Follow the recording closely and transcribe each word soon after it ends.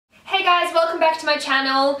back to my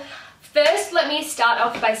channel. First, let me start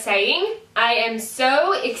off by saying I am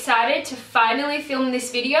so excited to finally film this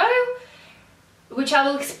video, which I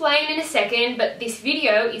will explain in a second, but this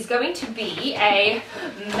video is going to be a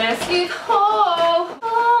massive haul.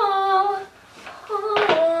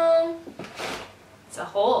 It's a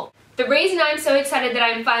haul. The reason I'm so excited that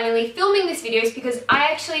I'm finally filming this video is because I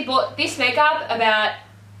actually bought this makeup about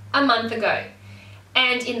a month ago.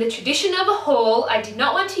 And in the tradition of a haul, I did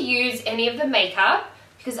not want to use any of the makeup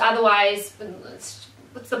because otherwise,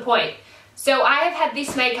 what's the point? So I have had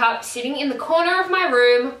this makeup sitting in the corner of my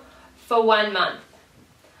room for 1 month.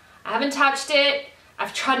 I haven't touched it.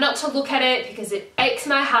 I've tried not to look at it because it aches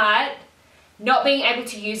my heart not being able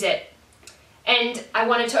to use it. And I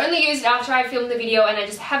wanted to only use it after I filmed the video and I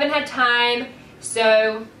just haven't had time.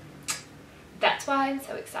 So that's why I'm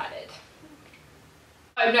so excited.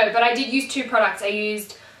 Oh no, but I did use 2 products. I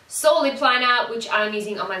used Soul Lip Liner, which I'm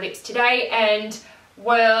using on my lips today, and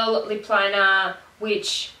Whirl Lip Liner,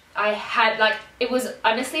 which I had, like, it was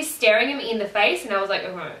honestly staring at me in the face and I was like,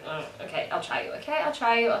 oh, okay, I'll try you, okay, I'll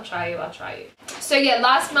try you. So yeah,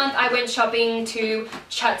 last month I went shopping to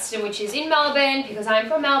Chatston, which is in Melbourne, because I'm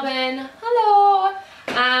from Melbourne, hello,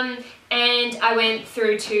 and I went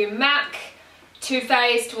through to MAC, Too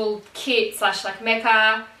Faced, well, Kit / like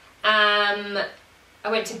Mecca, I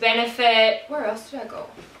went to Benefit. Where else did I go?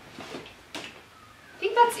 I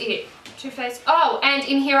think that's it. Too Faced. Oh, and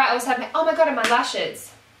in here I also have, oh my god, and my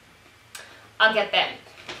lashes. I'll get them.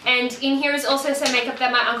 And in here is also some makeup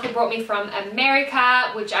that my uncle brought me from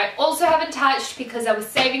America, which I also haven't touched because I was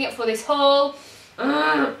saving it for this haul.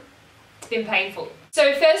 It's been painful.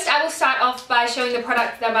 So first I will start off by showing the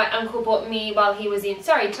product that my uncle bought me while he was in,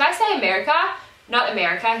 sorry, did I say America? Not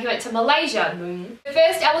America, he went to Malaysia.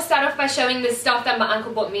 First I will start off by showing the stuff that my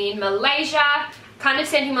uncle bought me in Malaysia. Kind of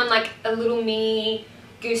sent him on like a little mini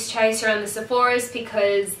goose chase around the Sephora's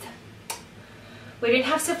because we didn't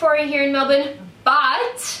have Sephora here in Melbourne,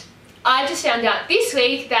 but I just found out this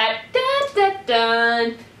week that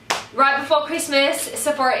right before Christmas,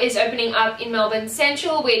 Sephora is opening up in Melbourne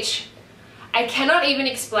Central, which I cannot even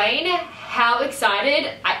explain how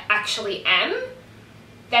excited I actually am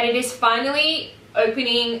that it is finally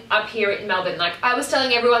opening up here in Melbourne. Like, I was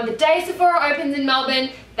telling everyone, the day Sephora opens in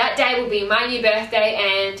Melbourne, that day will be my new birthday,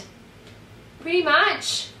 and pretty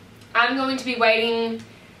much I'm going to be waiting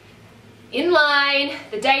in line,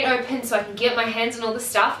 the date opens, so I can get my hands on all the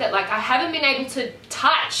stuff that, like, I haven't been able to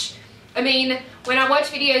touch. I mean, when I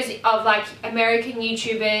watch videos of like American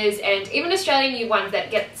YouTubers and even Australian ones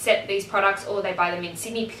that get sent these products or they buy them in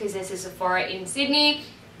Sydney because there's a Sephora in Sydney,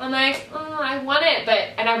 I'm like, oh, I want it,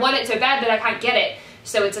 and I want it so bad that I can't get it.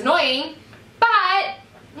 So it's annoying, but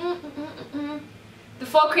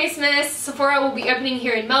before Christmas, Sephora will be opening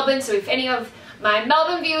here in Melbourne. So if any of my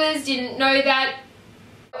Melbourne viewers didn't know that,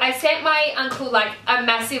 I sent my uncle like a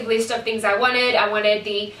massive list of things I wanted. I wanted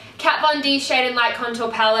the Kat Von D Shade and Light Contour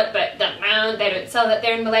Palette, but they don't sell that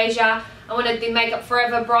there in Malaysia. I wanted the Makeup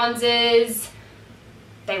Forever bronzers.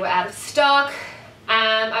 They were out of stock.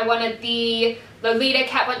 I wanted the Lolita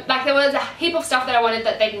Kat Von, like there was a heap of stuff that I wanted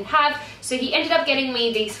that they didn't have. So he ended up getting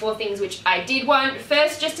me these 4 things which I did want.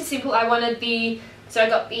 First, just a simple, I wanted so I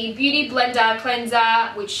got the Beauty Blender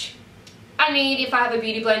Cleanser, which I need if I have a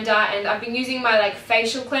beauty blender, and I've been using my like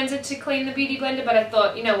facial cleanser to clean the beauty blender, but I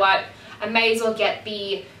thought, you know what, I may as well get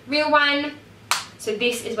the real one. So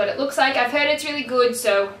this is what it looks like. I've heard it's really good,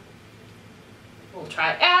 so we'll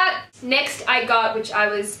try it out. Next I got, which I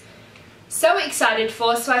was so excited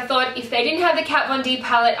for, so I thought if they didn't have the Kat Von D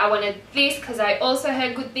palette, I wanted this because I also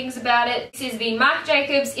heard good things about it. This is the Marc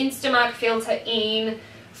Jacobs Instamark Filter in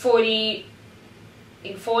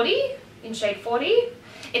shade 40.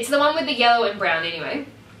 It's the one with the yellow and brown anyway.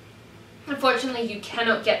 Unfortunately, you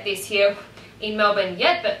cannot get this here in Melbourne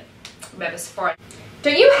yet, but remember Sephora.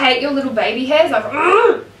 Don't you hate your little baby hairs? Like,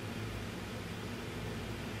 ugh!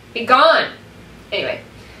 Be gone. Anyway,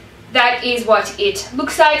 that is what it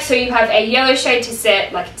looks like. So you have a yellow shade to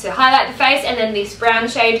set, like to highlight the face, and then this brown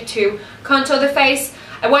shade to contour the face.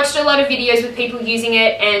 I watched a lot of videos with people using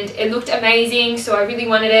it and it looked amazing, so I really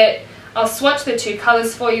wanted it. I'll swatch the 2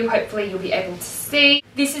 colors for you, hopefully you'll be able to see.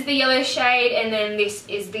 This is the yellow shade and then this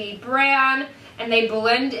is the brown, and they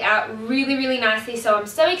blend out really, really nicely. So I'm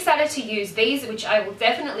so excited to use these, which I will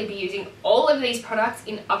definitely be using all of these products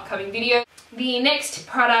in upcoming videos. The next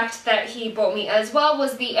product that he bought me as well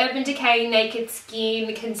was the Urban Decay Naked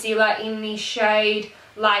Skin Concealer in the shade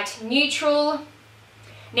Light Neutral.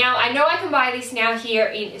 Now, I know I can buy this now here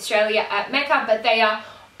in Australia at Mecca, but they are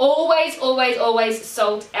always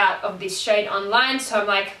sold out of this shade online. So I'm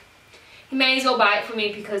like, you may as well buy it for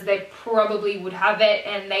me because they probably would have it,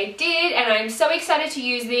 and they did, and I'm so excited to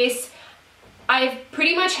use this. I've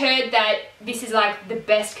pretty much heard that this is like the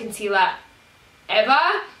best concealer ever.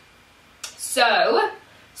 So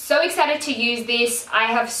excited to use this. I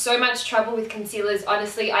have so much trouble with concealers.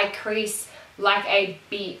 Honestly, I crease like a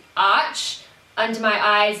arch under my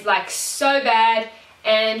eyes, like so bad,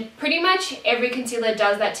 and pretty much every concealer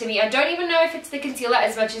does that to me. I don't even know if it's the concealer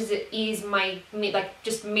as much as it is like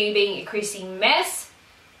just me being a creasy mess.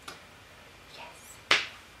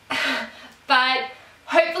 Yes. But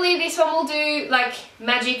hopefully this one will do like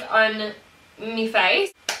magic on my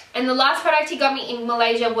face. And the last product he got me in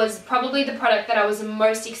Malaysia was probably the product that I was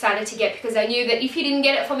most excited to get, because I knew that if he didn't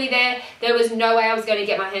get it for me there was no way I was going to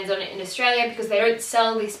get my hands on it in Australia because they don't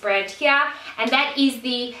sell this brand here. And that is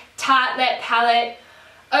the Tartelette palette.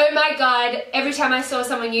 Oh my god, every time I saw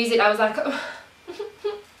someone use it, I was like, oh,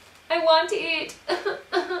 I want it.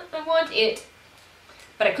 I want it.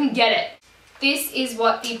 But I couldn't get it. This is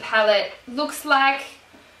what the palette looks like.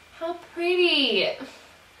 How pretty.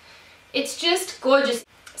 It's just gorgeous.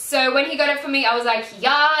 So when he got it for me, I was like,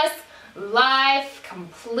 yes, life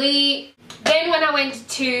complete. Then when I went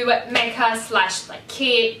to Mecca / like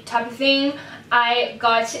kit type of thing, I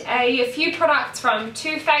got a few products from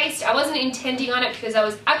Too Faced. I wasn't intending on it because I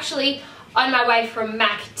was actually on my way from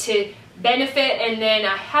MAC to Benefit, and then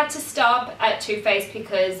I had to stop at Too Faced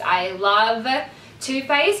because I love Too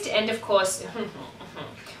Faced. And of course,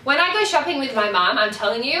 when I go shopping with my mom, I'm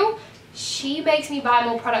telling you, she makes me buy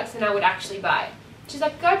more products than I would actually buy. She's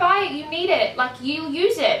like, go buy it, you need it, like you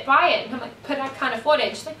use it, buy it. And I'm like, but I can't afford it.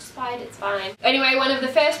 And she's like, just buy it, it's fine. Anyway, one of the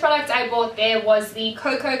first products I bought there was the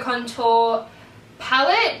Cocoa Contour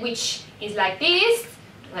palette, which is like this.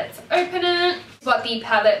 Let's open it. What the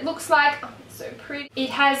palette looks like. Oh, it's so pretty.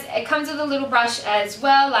 It comes with a little brush as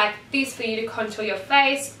well, like this, for you to contour your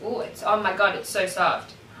face. Oh, oh my god, it's so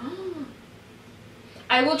soft.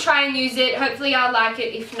 I will try and use it. Hopefully I'll like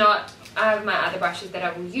it. If not, I have my other brushes that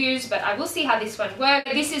I will use, but I will see how this one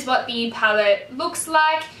works. This is what the palette looks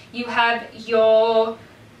like. You have your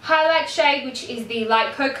highlight shade, which is the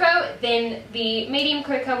light cocoa, then the medium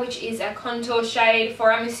cocoa, which is a contour shade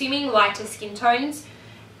for, I'm assuming, lighter skin tones.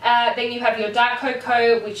 Then you have your dark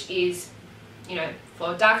cocoa, which is, you know,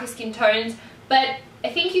 for darker skin tones. But I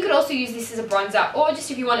think you could also use this as a bronzer, or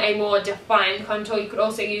just if you want a more defined contour, you could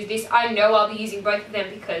also use this. I know I'll be using both of them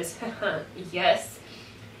because, yes.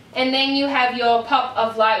 And then you have your Pop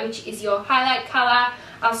of Light, which is your highlight color.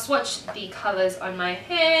 I'll swatch the colors on my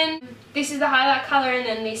hand. This is the highlight color, and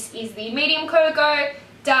then this is the medium cocoa,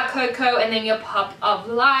 dark cocoa, and then your Pop of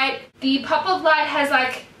Light. The Pop of Light has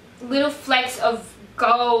like little flecks of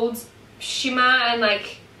gold shimmer and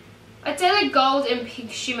like, I'd say like gold and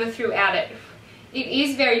pink shimmer throughout it. It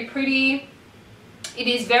is very pretty. It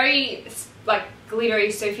is very like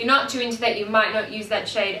glittery, so if you're not too into that, you might not use that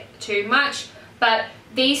shade too much. But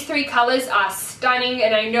these three colors are stunning,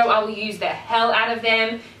 and I know I will use the hell out of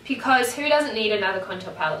them because who doesn't need another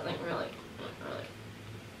contour palette? Like, really?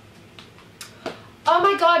 Oh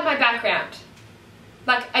my god, my background.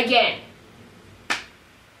 Like, again.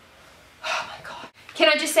 Oh my god. Can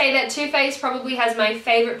I just say that Too Faced probably has my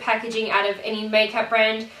favorite packaging out of any makeup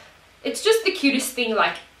brand. It's just the cutest thing,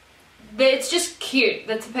 like, it's just cute.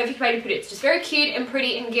 That's the perfect way to put it. It's just very cute and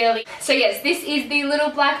pretty and girly. So yes, this is the little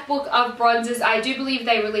black book of bronzers. I do believe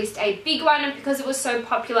they released a big one, and because it was so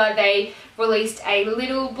popular, they released a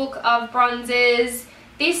little book of bronzers.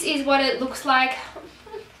 This is what it looks like.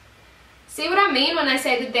 See what I mean when I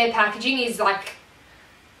say that their packaging is like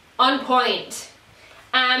on point.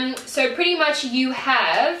 So pretty much you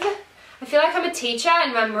have, I feel like I'm a teacher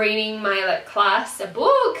and I'm reading my like class a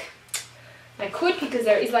book. I could because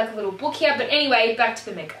there is like a little book here, but anyway, back to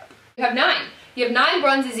the makeup. You have 9. You have 9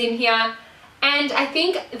 bronzers in here, and I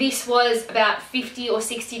think this was about $50 or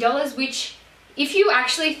 $60, which if you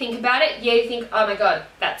actually think about it, yeah, you think, oh my god,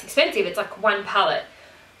 that's expensive. It's like one palette.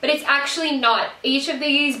 But it's actually not. Each of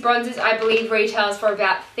these bronzers, I believe, retails for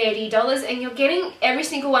about $30, and you're getting every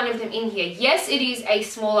single one of them in here. Yes, it is a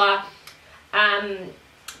smaller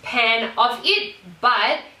pan of it,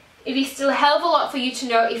 but it is still a hell of a lot for you to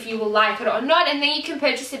know if you will like it or not, and then you can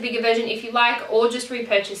purchase a bigger version if you like, or just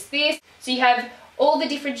repurchase this. So you have all the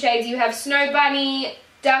different shades. You have Snow Bunny,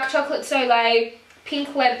 Dark Chocolate Soleil,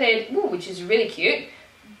 Pink Leopard, ooh, which is really cute,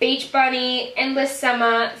 Beach Bunny, Endless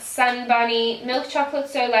Summer, Sun Bunny, Milk Chocolate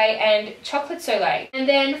Soleil, and Chocolate Soleil. And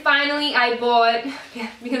then finally I bought,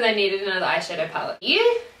 because I needed another eyeshadow palette,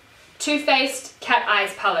 Too Faced Cat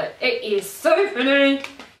Eyes palette. It is so pretty.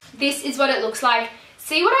 This is what it looks like.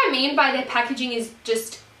 See what I mean by their packaging is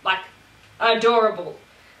just like adorable.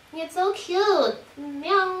 It's so cute.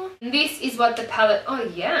 Meow. This is what the palette, oh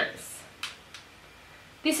yes.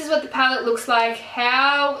 This is what the palette looks like.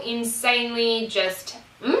 How insanely just,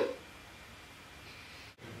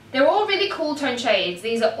 They're all really cool tone shades.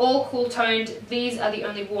 These are all cool toned. These are the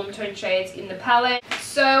only warm tone shades in the palette.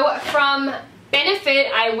 So from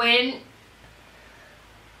Benefit, I went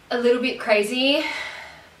a little bit crazy.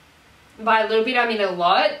 By a little bit, I mean a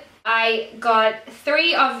lot. I got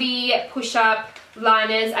 3 of the push-up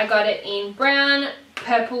liners. I got it in brown,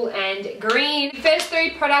 purple and green. The first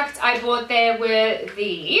 3 products I bought there were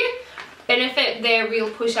the Benefit They're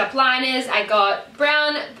Real push-up liners. I got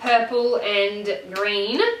brown, purple and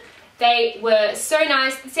green. They were so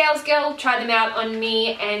nice. The sales girl tried them out on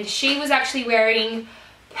me and she was actually wearing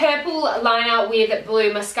purple liner with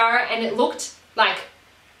blue mascara and it looked like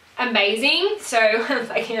amazing. So I was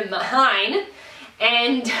like, mine.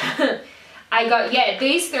 And I got, yeah,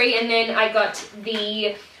 these 3 and then I got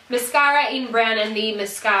the mascara in brown and the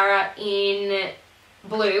mascara in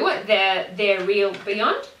blue. They're Real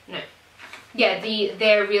Beyond? No. Yeah,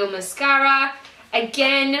 They're Real mascara.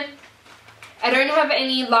 Again, I don't have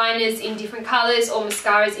any liners in different colours or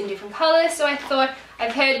mascaras in different colours, so I thought,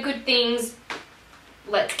 I've heard good things,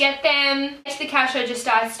 let's get them. At the cashier, just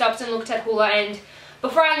I stopped and looked at Hoola, and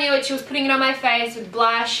before I knew it, she was putting it on my face with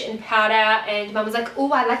blush and powder, and Mum was like,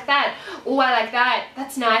 oh, I like that. Oh, I like that.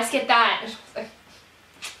 That's nice, get that.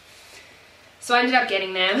 So I ended up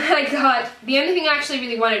getting them. I got, the only thing I actually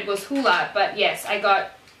really wanted was Hoola, but yes, I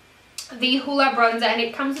got the Hoola bronzer, and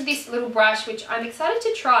it comes with this little brush, which I'm excited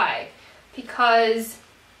to try, because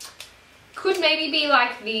could maybe be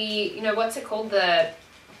like the, you know, what's it called, the,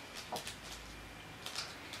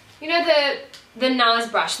 you know, the NARS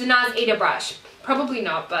brush, the NARS Eater brush. Probably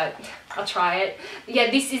not, but I'll try it. Yeah,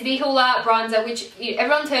 this is the Hoola bronzer, which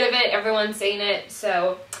everyone's heard of it, everyone's seen it,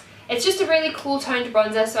 so it's just a really cool toned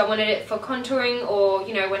bronzer, so I wanted it for contouring or,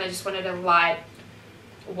 you know, when I just wanted a light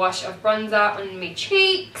wash of bronzer on my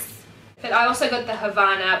cheeks. But I also got the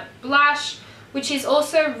Havana blush, which is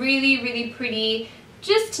also really, really pretty.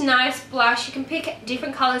 Just nice blush. You can pick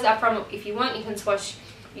different colours up from if you want. You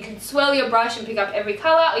can swirl your brush and pick up every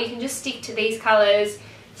colour, or you can just stick to these colours.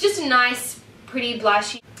 It's just a nice, pretty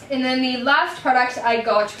blush. And then the last product I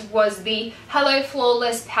got was the Hello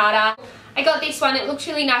Flawless powder. I got this one. It looks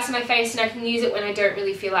really nice on my face and I can use it when I don't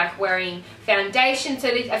really feel like wearing foundation. So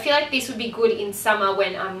I feel like this would be good in summer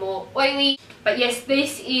when I'm more oily. But yes,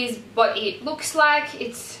 this is what it looks like.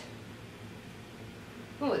 It's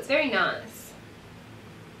very nice.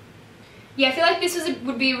 Yeah, I feel like this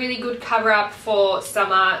would be a really good cover up for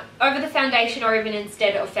summer over the foundation or even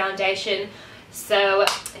instead of foundation. So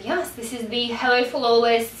yes, this is the Hello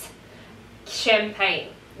Flawless Champagne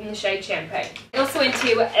in the shade Champagne. I also went to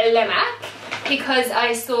Lemac because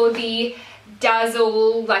I saw the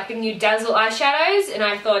Dazzle, like the new Dazzle eyeshadows, and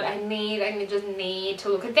I thought I just need to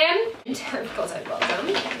look at them. And of course I got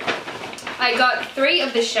them. I got 3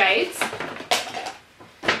 of the shades.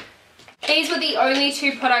 These were the only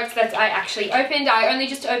 2 products that I actually opened. I only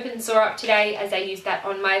just opened Soar Up today as I used that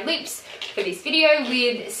on my lips for this video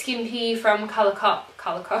with Skimpy from Colourpop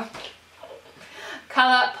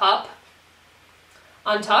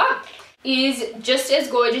on top. Is just as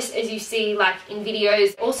gorgeous as you see like in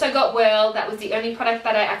videos. Also got Whirl. That was the only product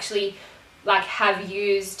that I actually like have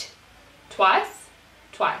used twice.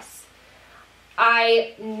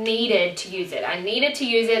 I needed to use it. I needed to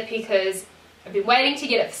use it because I've been waiting to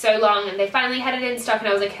get it for so long and they finally had it in stock and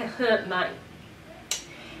I was like, mine.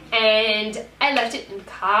 And I left it in the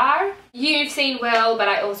car. You've seen Whirl, but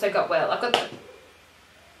I also got Whirl. I've got the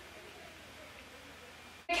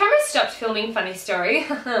camera stopped filming, funny story.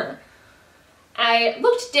 I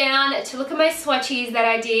looked down to look at my swatches that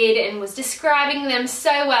I did and was describing them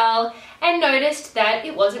so well and noticed that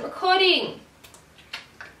it wasn't recording.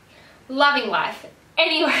 Loving life.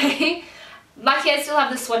 Anyway, lucky I still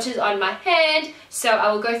have the swatches on my hand, so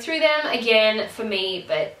I will go through them again for me,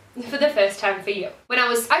 but for the first time for you. When I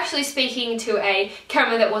was actually speaking to a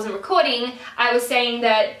camera that wasn't recording, I was saying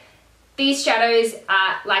that these shadows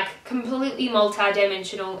are like completely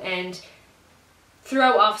multi-dimensional and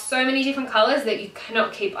throw off so many different colors that you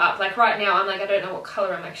cannot keep up. Like right now, I'm like, I don't know what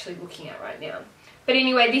color I'm actually looking at right now. But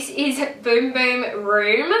anyway, this is Boom Boom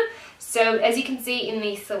Room. So as you can see in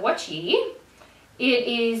the swatchy, it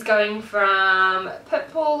is going from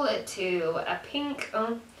purple to a pink.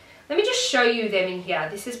 Oh, let me just show you them in here.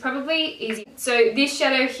 This is probably easy. So this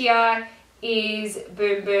shadow here is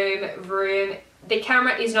Boom Boom Room. The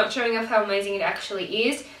camera is not showing off how amazing it actually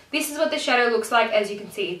is. This is what the shadow looks like. As you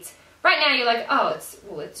can see, it's right now you're like, oh, it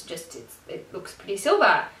looks pretty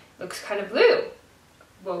silver. It looks kind of blue.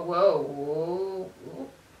 Whoa, whoa, whoa.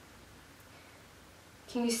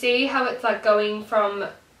 Can you see how it's like going from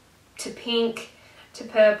to pink to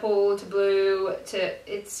purple to blue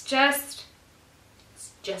to, it's just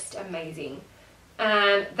amazing.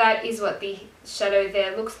 And that is what the shadow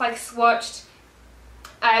there looks like swatched.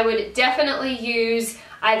 I would definitely use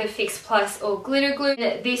either Fix Plus or glitter glue.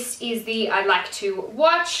 This is the I'd like to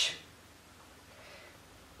watch.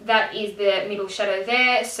 That is the middle shadow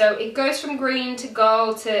there. So it goes from green to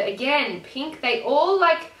gold to, again, pink. They all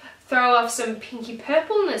like throw off some pinky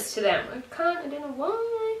purpleness to them. I don't know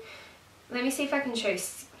why. Let me see if I can show you.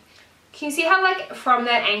 Can you see how like from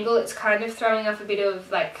that angle it's kind of throwing off a bit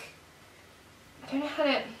of like, I don't know how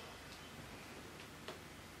to...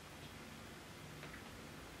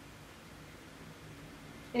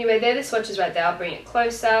 Anyway, they're the swatches right there. I'll bring it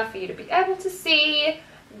closer for you to be able to see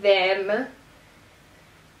them.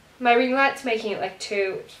 My ring light's making it like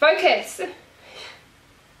too... Focus!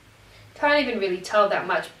 Can't even really tell that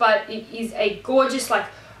much, but it is a gorgeous like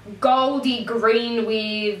goldy green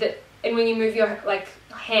with... And when you move your like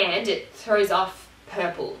hand, it throws off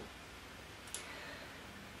purple.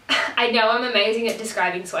 I know I'm amazing at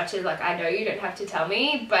describing swatches, like I know you don't have to tell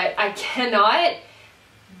me, but I cannot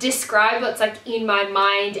describe what's like in my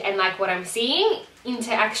mind and like what I'm seeing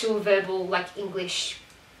into actual verbal like English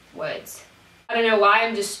words. I don't know why,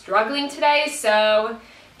 I'm just struggling today, so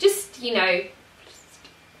just, you know,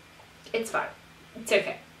 it's fine. It's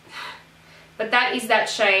okay. But that is that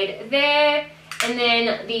shade there. And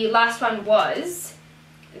then the last one was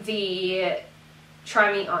the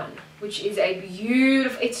Try Me On, which is a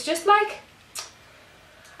beautiful, it's just like,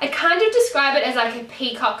 I kind of describe it as like a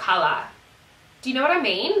peacock colour. Do you know what I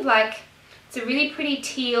mean? Like, it's a really pretty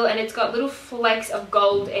teal and it's got little flecks of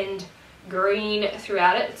gold and green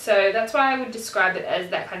throughout it. So that's why I would describe it as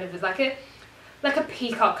that kind of like a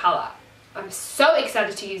peacock colour. I'm so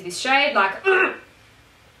excited to use this shade, like,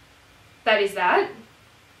 that is that.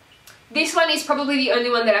 This one is probably the only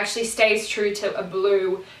one that actually stays true to a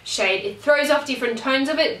blue shade. It throws off different tones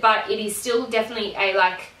of it, but it is still definitely a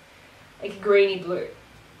like a greeny blue.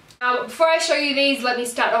 Now, before I show you these, let me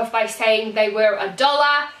start off by saying they were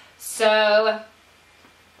 $1. So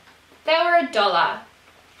they were $1.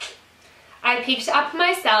 I picked up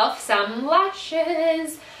myself some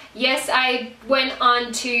lashes. Yes, I went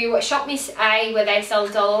on to Shop Miss A where they sell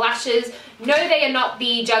dollar lashes. No, they are not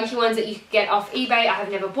the junky ones that you could get off eBay. I have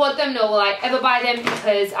never bought them, nor will I ever buy them,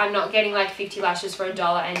 because I'm not getting like 50 lashes for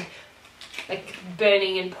 $1 and like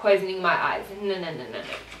burning and poisoning my eyes. No, no, no, no, no.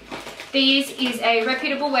 This is a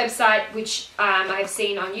reputable website which I've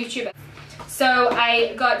seen on YouTube. So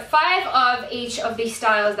I got 5 of each of the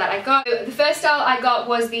styles that I got. The first style I got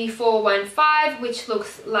was the 415, which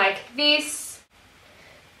looks like this.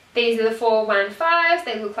 These are the 415s,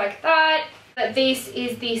 they look like that. But this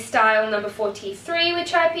is the style number 43,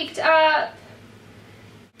 which I picked up.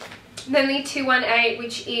 Then the 218,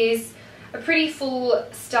 which is a pretty full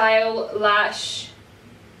style lash.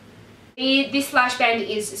 This lash band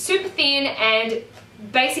is super thin and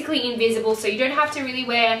basically invisible, so you don't have to really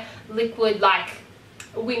wear liquid like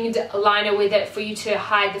winged liner with it for you to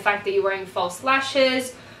hide the fact that you're wearing false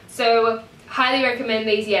lashes. So highly recommend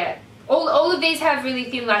these. Yeah, all of these have really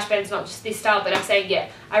thin lash bands, not just this style, but I'm saying, yeah,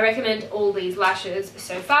 I recommend all these lashes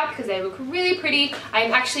so far because they look really pretty.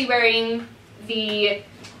 I'm actually wearing the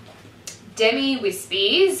Demi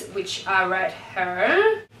Wispies, which are right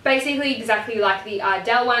here. Basically exactly like the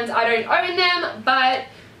Ardell ones. I don't own them, but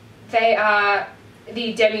they are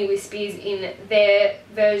the Demi Wispies in their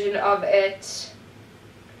version of it.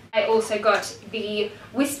 I also got the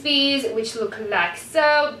Wispies, which look like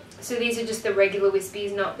so. So these are just the regular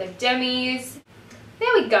Wispies, not the Demis.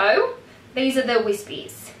 There we go. These are the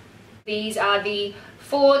Wispies. These are the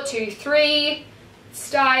 423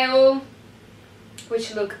 style,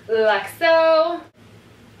 which look like so.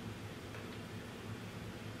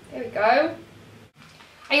 There we go.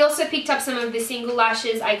 I also picked up some of the single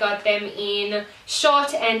lashes. I got them in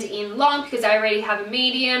short and in long because I already have a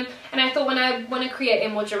medium, and I thought when I want to create a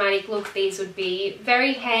more dramatic look, these would be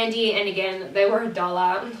very handy. And again, they were $1.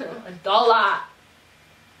 $1.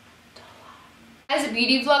 As a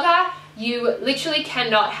beauty vlogger, you literally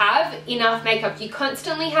cannot have enough makeup. You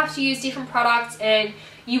constantly have to use different products, and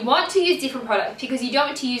you want to use different products because you don't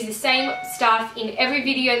want to use the same stuff in every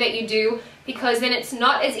video that you do, because then it's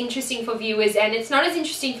not as interesting for viewers and it's not as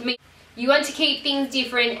interesting for me. You want to keep things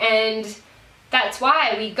different, and that's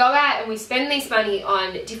why we go out and we spend this money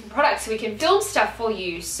on different products so we can film stuff for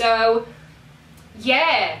you. So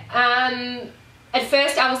yeah, at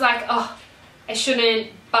first I was like, oh, I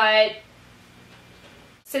shouldn't, but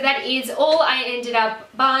so that is all I ended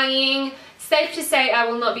up buying. safe to say I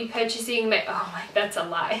will not be purchasing oh my, that's a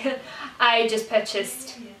lie. I just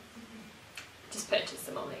purchased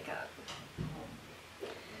some more makeup.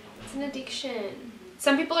 It's an addiction.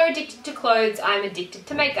 Some people are addicted to clothes. I'm addicted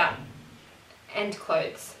to makeup and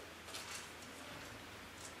clothes.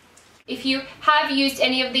 If you have used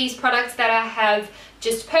any of these products that I have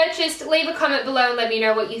just purchased, leave a comment below and let me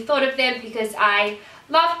know what you thought of them, because I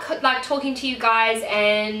love talking to you guys,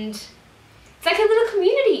 and it's like a little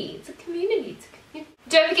community. It's a community.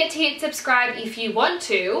 Don't forget to hit subscribe if you want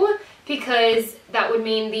to, because that would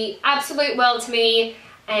mean the absolute world to me,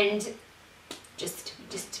 and just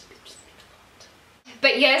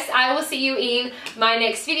but yes, I will see you in my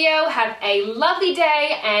next video. Have a lovely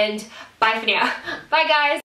day, and bye for now. Bye guys.